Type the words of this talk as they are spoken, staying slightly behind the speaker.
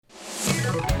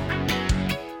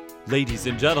Ladies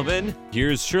and gentlemen,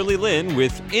 here's Shirley Lin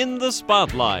with In the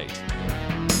Spotlight.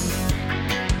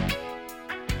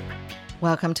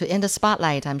 Welcome to In the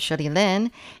Spotlight. I'm Shirley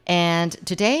Lin, and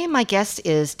today my guest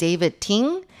is David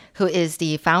Ting, who is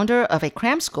the founder of a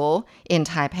cram school in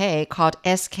Taipei called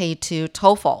SK2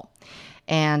 TOEFL.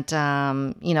 And,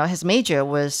 his major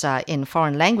was in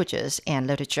foreign languages and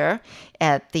literature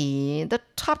at the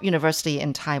top university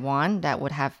in Taiwan. That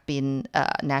would have been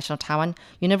National Taiwan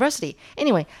University.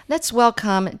 Anyway, let's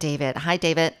welcome David. Hi,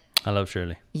 David. Hello,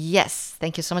 Shirley. Yes,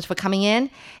 thank you so much for coming in.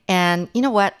 And you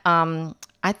know what?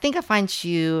 I think I find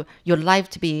your life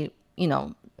to be,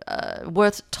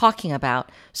 worth talking about.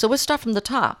 So we'll start from the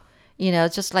top.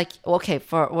 Just like, okay,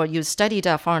 you studied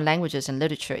foreign languages and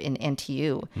literature in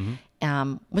NTU. Mm-hmm.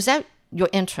 Was that your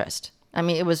interest? I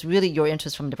mean, it was really your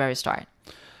interest from the very start.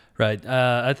 Right.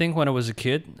 I think when I was a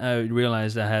kid, I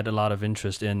realized I had a lot of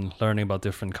interest in learning about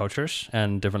different cultures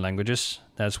and different languages.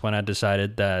 That's when I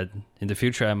decided that in the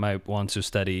future I might want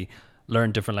to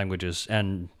learn different languages.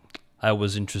 And I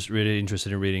was really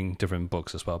interested in reading different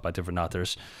books as well by different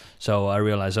authors. So I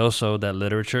realized also that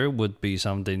literature would be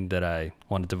something that I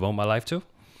want to devote my life to.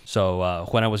 So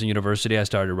when I was in university, I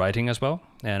started writing as well.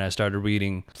 And I started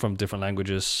reading from different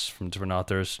languages, from different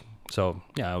authors. So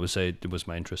yeah, I would say it was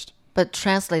my interest. But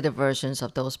translated versions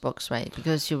of those books, right?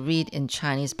 Because you read in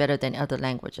Chinese better than other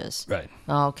languages. Right.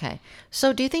 Okay.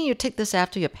 So do you think you take this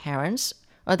after your parents?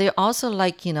 Are they also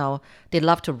like, they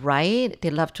love to write, they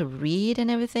love to read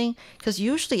and everything? Because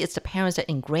usually it's the parents that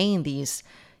ingrain these,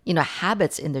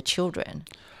 habits in their children.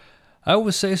 I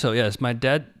would say so, yes. My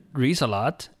dad reads a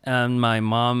lot, and my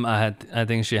mom, I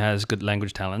think she has good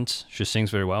language talents. She sings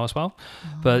very well as well.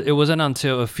 Oh. But it wasn't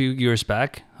until a few years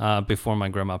back, before my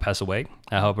grandma passed away,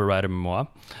 I helped her write a memoir.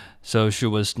 So she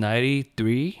was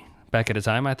 93 back at the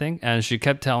time, I think, and she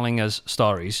kept telling us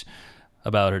stories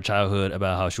about her childhood,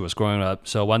 about how she was growing up.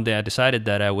 So one day I decided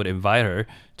that I would invite her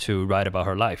to write about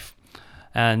her life.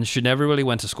 And she never really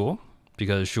went to school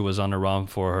because she was on the run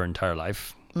for her entire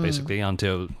life, basically,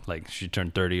 until she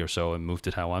turned 30 or so and moved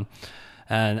to Taiwan.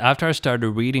 And after I started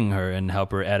reading her and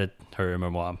help her edit her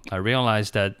memoir, I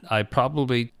realized that I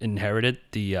probably inherited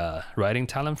the writing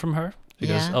talent from her,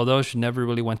 because although she never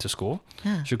really went to school,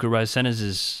 she could write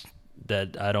sentences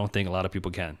that I don't think a lot of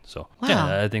people can. So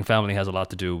yeah, I think family has a lot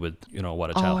to do with,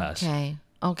 what a child has.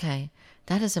 Okay.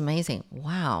 That is amazing.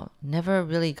 Wow. Never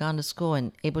really gone to school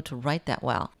and able to write that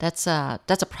well. That's a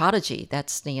prodigy.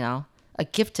 That's, a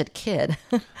gifted kid.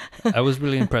 I was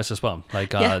really impressed as well. My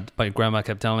grandma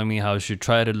kept telling me how she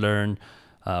tried to learn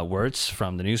words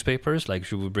from the newspapers. Like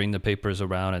she would bring the papers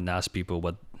around and ask people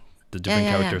what the different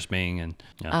characters mean. And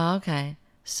Oh, okay.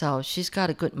 So she's got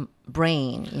a good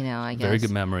brain, I guess. Very good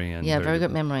memory. Very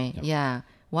good memory. Yeah.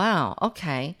 Wow.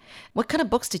 Okay. What kind of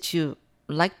books did you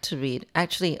like to read?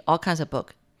 Actually, all kinds of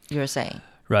books, you're saying.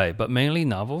 Right, but mainly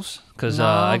novels, because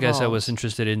I guess I was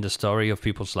interested in the story of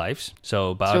people's lives.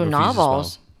 So biographies Through novels?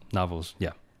 as well. Novels,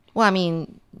 yeah. Well, I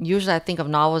mean, usually I think of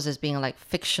novels as being like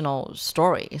fictional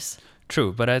stories.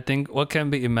 True, but I think what can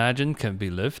be imagined can be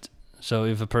lived. So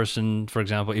if a person, for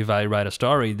example, if I write a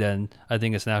story, then I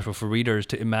think it's natural for readers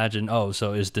to imagine,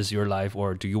 so is this your life,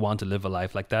 or do you want to live a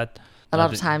life like that? A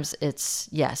lot of times it's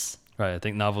yes. Right, I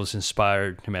think novels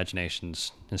inspire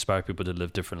imaginations, inspire people to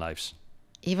live different lives.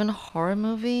 Even horror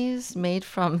movies made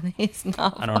from these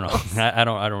novels. I don't know. I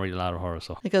don't read a lot of horror,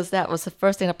 so. Because that was the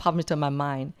first thing that popped into my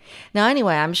mind. Now,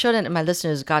 anyway, I'm sure that my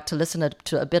listeners got to listen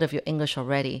to a bit of your English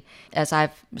already. As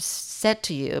I've said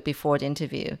to you before the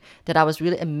interview, that I was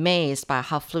really amazed by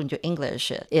how fluent your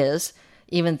English is,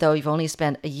 even though you've only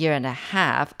spent a year and a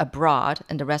half abroad,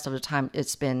 and the rest of the time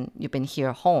you've been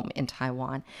here home in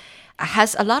Taiwan.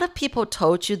 Has a lot of people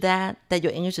told you that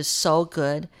your English is so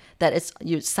good that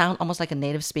you sound almost like a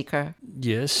native speaker?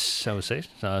 Yes, I would say,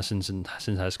 since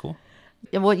high school.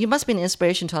 Well, you must be an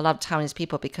inspiration to a lot of Taiwanese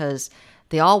people because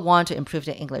they all want to improve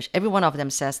their English. Every one of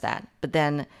them says that. But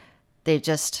then they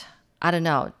just, I don't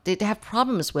know, they have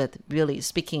problems with really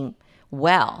speaking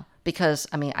well because,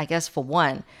 I guess for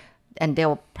one, and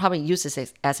they'll probably use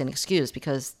this as an excuse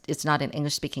because it's not an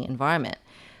English-speaking environment.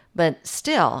 But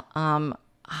still,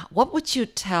 what would you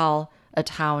tell a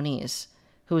Taiwanese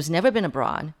who's never been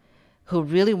abroad, who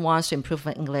really wants to improve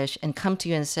my English and come to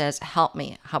you and says, help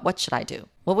me, what should I do?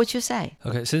 What would you say?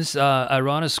 Okay, since I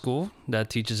run a school that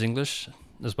teaches English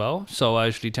as well, so I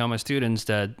actually tell my students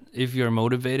that if you're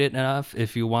motivated enough,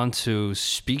 if you want to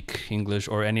speak English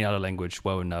or any other language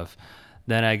well enough,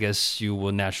 then I guess you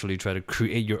will naturally try to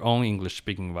create your own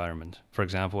English-speaking environment. For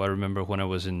example, I remember when I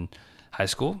was in high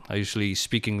school, I usually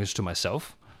speak English to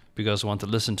myself because I want to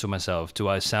listen to myself. Do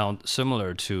I sound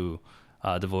similar to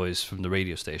the voice from the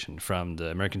radio station, from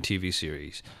the American TV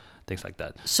series, things like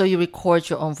that. So you record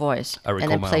your own voice I record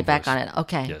and then my play own back voice. on it.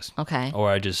 Okay. Yes. Okay. Or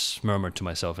I just murmur to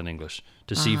myself in English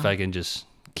to see if I can just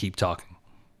keep talking,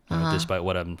 despite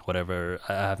whatever.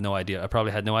 I have no idea. I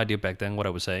probably had no idea back then what I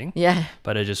was saying. Yeah.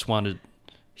 But I just wanted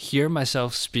to hear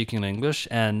myself speaking English,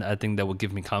 and I think that would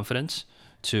give me confidence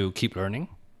to keep learning.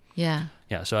 Yeah.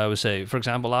 Yeah, so I would say, for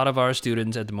example, a lot of our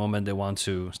students at the moment, they want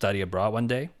to study abroad one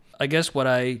day. I guess what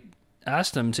I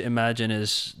ask them to imagine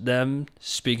is them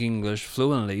speaking English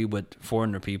fluently with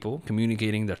foreigner people,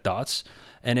 communicating their thoughts.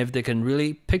 And if they can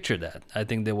really picture that, I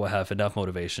think they will have enough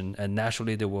motivation, and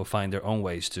naturally they will find their own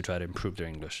ways to try to improve their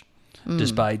English.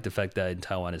 Despite the fact that in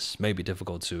Taiwan it's maybe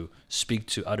difficult to speak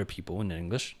to other people in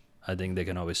English, I think they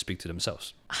can always speak to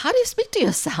themselves. How do you speak to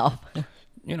yourself?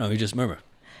 You just murmur.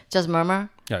 Just murmur?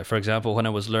 Yeah, for example, when I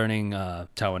was learning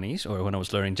Taiwanese or when I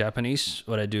was learning Japanese,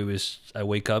 what I do is I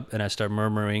wake up and I start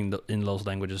murmuring in those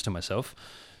languages to myself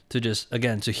to just,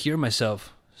 again, to hear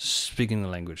myself speaking the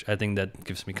language. I think that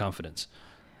gives me confidence.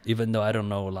 Even though I don't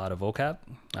know a lot of vocab,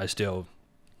 I still,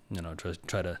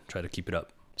 try to keep it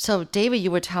up. So, David,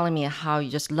 you were telling me how you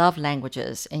just love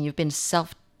languages and you've been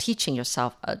self-teaching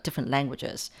yourself different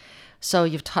languages. So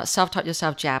you've self-taught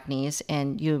yourself Japanese,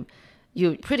 and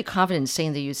you're pretty confident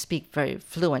saying that you speak very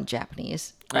fluent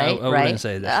Japanese, right? I wouldn't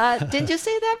say that. Didn't you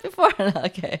say that before?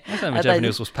 Okay. I thought my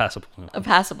Japanese was passable.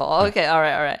 Passable. Okay. All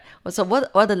right. Well, so what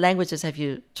other languages have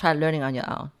you tried learning on your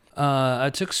own? I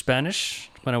took Spanish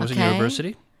when I was in Okay.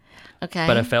 university, Okay.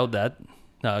 but I failed that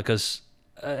because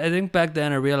I think back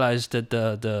then I realized that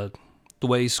the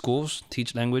way schools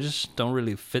teach languages don't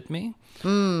really fit me.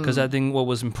 Because I think what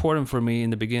was important for me in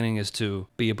the beginning is to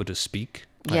be able to speak.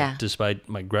 Yeah. Despite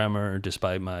my grammar,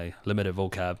 despite my limited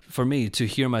vocab. For me, to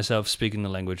hear myself speaking the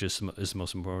language is the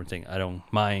most important thing. I don't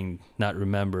mind not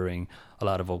remembering a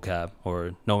lot of vocab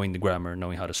or knowing the grammar,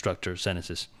 knowing how to structure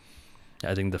sentences.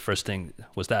 I think the first thing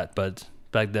was that. But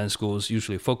back then, schools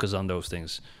usually focus on those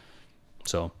things.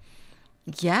 So,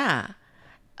 Yeah.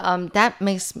 That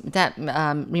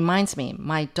reminds me.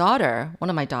 My daughter, one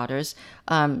of my daughters,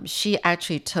 she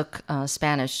actually took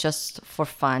Spanish just for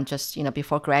fun. Just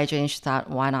before graduating, she thought,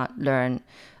 why not learn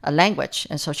a language?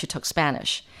 And so she took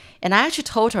Spanish. And I actually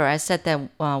told her, I said that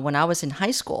when I was in high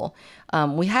school,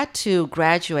 we had to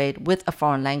graduate with a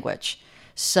foreign language,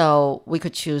 so we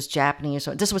could choose Japanese.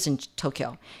 Or this was in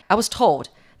Tokyo. I was told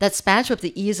that Spanish was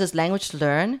the easiest language to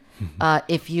learn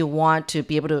if you want to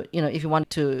be able to, if you want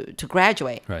to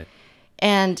graduate. right.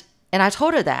 And I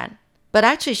told her that. But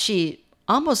actually, she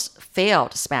almost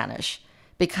failed Spanish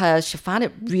because she found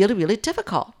it really, really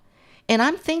difficult. And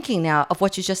I'm thinking now of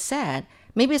what you just said.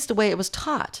 Maybe it's the way it was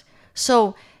taught.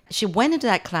 So she went into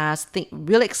that class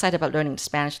really excited about learning the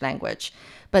Spanish language,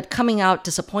 but coming out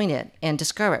disappointed and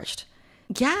discouraged.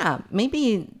 Yeah,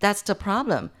 maybe that's the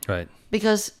problem. Right.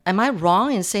 Because am I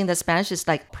wrong in saying that Spanish is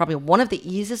like probably one of the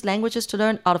easiest languages to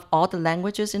learn out of all the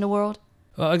languages in the world?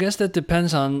 Well, I guess that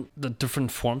depends on the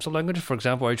different forms of language. For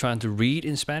example, are you trying to read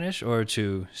in Spanish or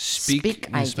to speak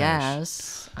in I Spanish?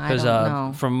 guess. I don't Because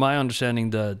know. from my understanding,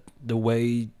 the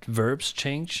way verbs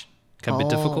change can be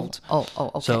difficult.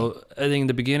 Okay. So I think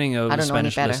the beginning of I don't know any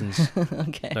Spanish better. lessons,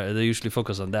 Okay. they usually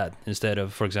focus on that instead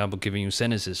of, for example, giving you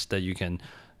sentences that you can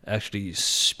actually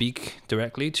speak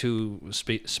directly to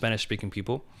Spanish-speaking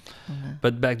people. Mm-hmm.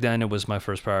 But back then, it was my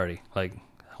first priority. Like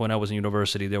when I was in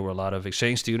university, there were a lot of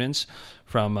exchange students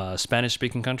from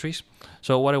Spanish-speaking countries.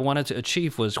 So what I wanted to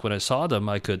achieve was when I saw them,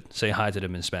 I could say hi to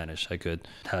them in Spanish. I could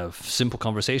have simple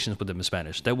conversations with them in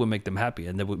Spanish. That would make them happy,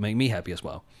 and that would make me happy as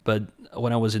well. But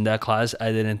when I was in that class,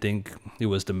 I didn't think it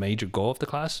was the major goal of the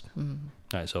class. All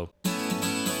right, so...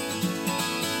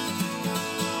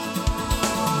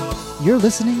 You're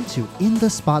listening to In the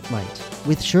Spotlight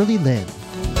with Shirley Lin.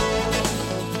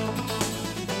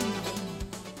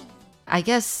 I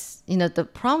guess, the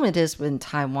problem it is in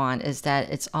Taiwan is that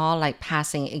it's all like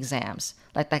passing exams.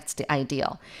 Like that's the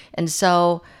ideal. And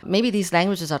so maybe these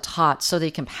languages are taught so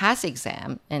they can pass the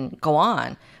exam and go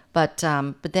on. But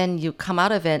then you come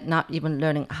out of it not even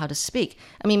learning how to speak.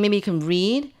 I mean, maybe you can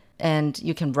read and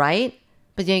you can write,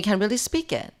 but then you can't really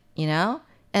speak it,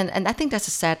 And I think that's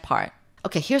the sad part.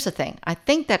 Okay, here's the thing. I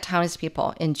think that Taiwanese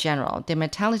people in general, their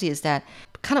mentality is that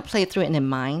kind of play through it in their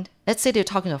mind. Let's say they're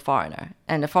talking to a foreigner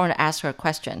and the foreigner asks her a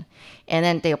question, and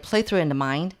then they'll play through it in the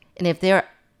mind. And if they're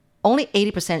only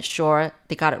 80% sure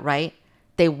they got it right,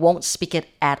 they won't speak it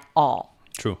at all.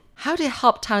 True. How do you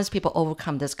help Taiwanese people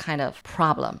overcome this kind of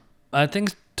problem? I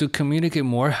think to communicate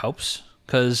more helps,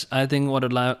 because I think what a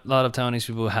lot of Taiwanese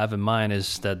people have in mind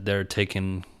is that they're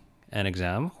taking an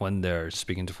exam when they're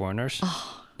speaking to foreigners.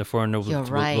 The foreigner You're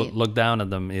will right. look down at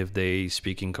them if they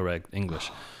speak incorrect English.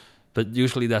 But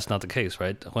usually that's not the case,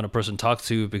 right? When a person talks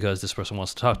to you because this person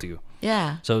wants to talk to you.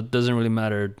 Yeah. So it doesn't really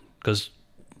matter because,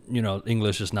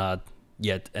 English is not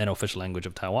yet an official language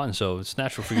of Taiwan. So it's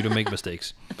natural for you to make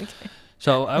mistakes. Okay.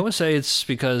 So I would say it's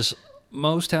because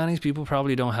most Taiwanese people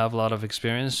probably don't have a lot of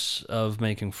experience of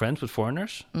making friends with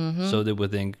foreigners. So they would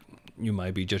think you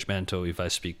might be judgmental if I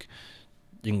speak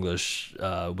English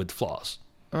with flaws.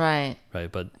 Right.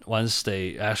 Right, but once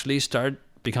they actually start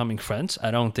becoming friends,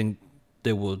 I don't think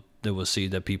they will see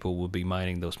that people will be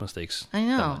minding those mistakes I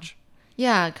know. that much.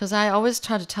 Yeah, because I always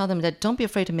try to tell them that don't be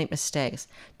afraid to make mistakes.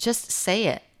 Just say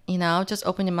it, just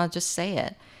open your mouth, just say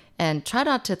it. And try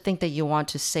not to think that you want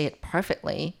to say it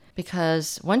perfectly,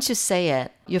 because once you say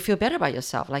it, you feel better about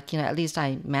yourself. Like, at least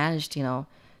I managed,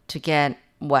 to get,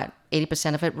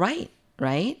 80% of it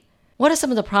right? What are some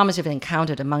of the problems you've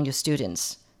encountered among your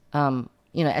students,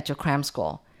 at your cram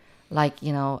school? Like,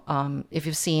 if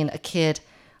you've seen a kid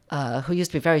who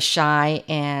used to be very shy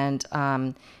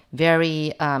and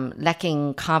very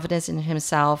lacking confidence in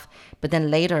himself, but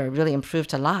then later really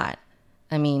improved a lot.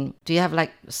 I mean, do you have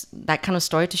like that kind of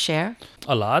story to share?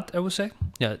 A lot, I would say.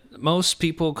 Yeah, most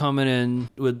people coming in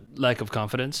with lack of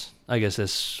confidence. I guess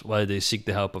that's why they seek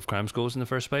the help of cram schools in the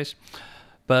first place.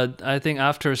 But I think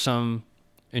after some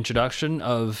introduction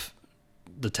of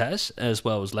the test as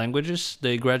well as languages,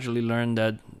 they gradually learn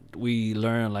that we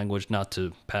learn a language not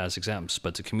to pass exams,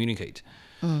 but to communicate.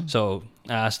 So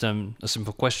I asked them a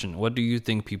simple question. What do you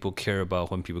think people care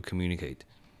about when people communicate?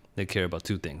 They care about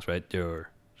two things, right? Your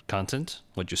content,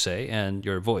 what you say, and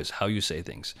your voice, how you say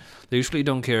things. They usually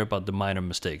don't care about the minor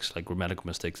mistakes, like grammatical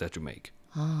mistakes that you make.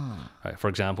 Right. For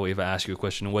example, if I ask you a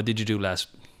question, what did you do last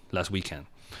weekend?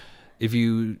 If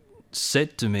you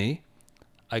said to me,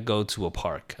 I go to a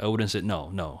park, I wouldn't say,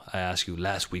 no, I asked you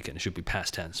last weekend. It should be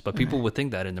past tense. But people would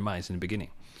think that in their minds in the beginning.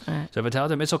 Right. So if I tell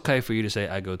them, it's okay for you to say,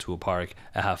 I go to a park,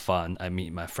 I have fun, I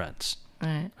meet my friends.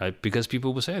 Right? Because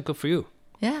people will say, oh, good for you.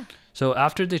 Yeah. So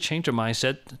after they change their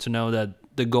mindset to know that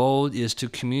the goal is to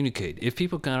communicate. If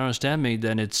people can understand me,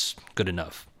 then it's good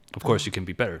enough. Of course, you can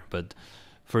be better. But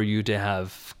for you to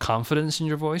have confidence in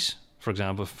your voice, for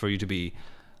example, for you to be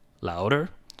louder,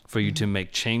 for you to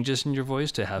make changes in your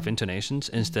voice, to have intonations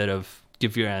instead of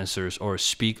give your answers or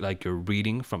speak like you're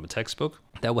reading from a textbook,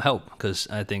 that will help. Because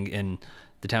I think in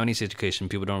the Taiwanese education,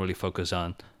 people don't really focus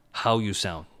on how you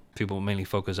sound. People mainly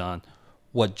focus on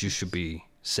what you should be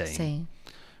saying.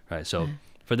 Right. So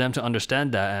for them to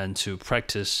understand that and to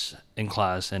practice in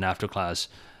class and after class,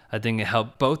 I think it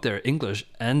helped both their English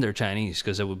and their Chinese.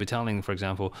 Because I would be telling, for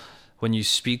example, when you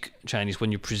speak Chinese,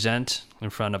 when you present in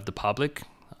front of the public,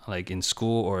 like in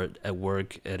school or at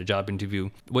work, at a job interview,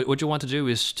 what you want to do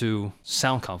is to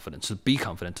sound confident, to be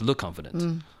confident, to look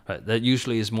confident. Right? That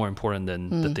usually is more important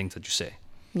than the things that you say.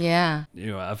 Yeah.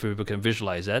 After people can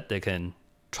visualize that, they can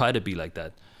try to be like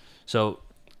that. So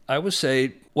I would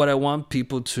say what I want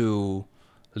people to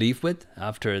leave with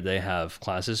after they have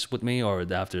classes with me or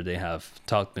after they have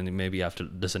talked, maybe after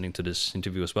listening to this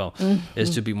interview as well,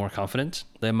 is to be more confident.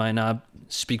 They might not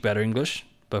speak better English,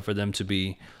 but for them to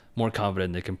be more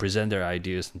confident, they can present their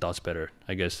ideas and thoughts better.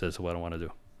 I guess that's what I want to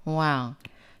do. Wow.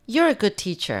 You're a good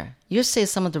teacher. You say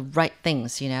some of the right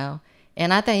things,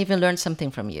 and I think I even learned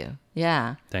something from you.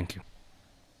 Yeah. Thank you.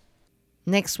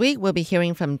 Next week, we'll be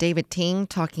hearing from David Ting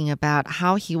talking about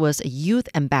how he was a youth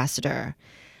ambassador.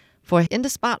 For In the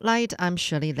Spotlight, I'm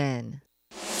Shirley Lin.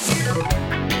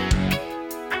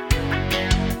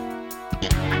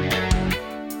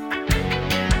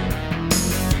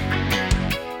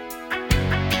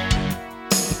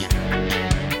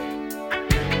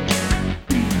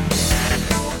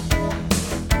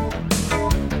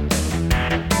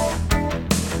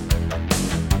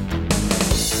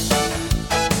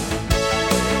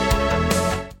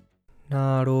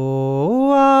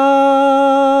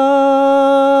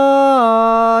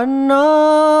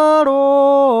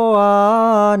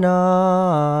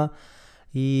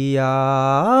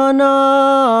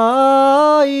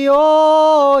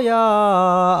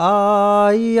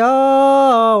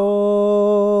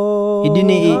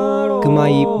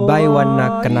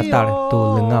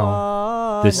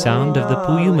 The sound of the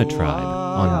Puyuma tribe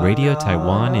on Radio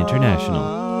Taiwan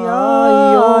International.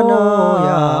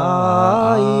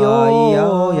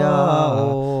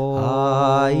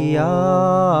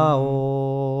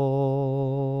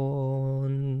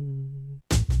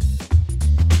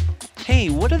 Hey,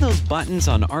 what are those buttons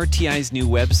on RTI's new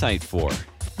website for?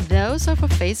 Those are for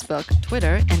Facebook,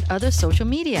 Twitter, and other social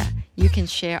media. You can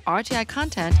share RTI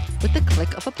content with the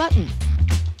click of a button.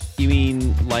 You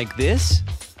mean like this?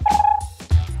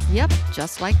 Yep,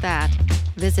 just like that.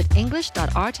 visit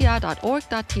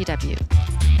english.rti.org.tw.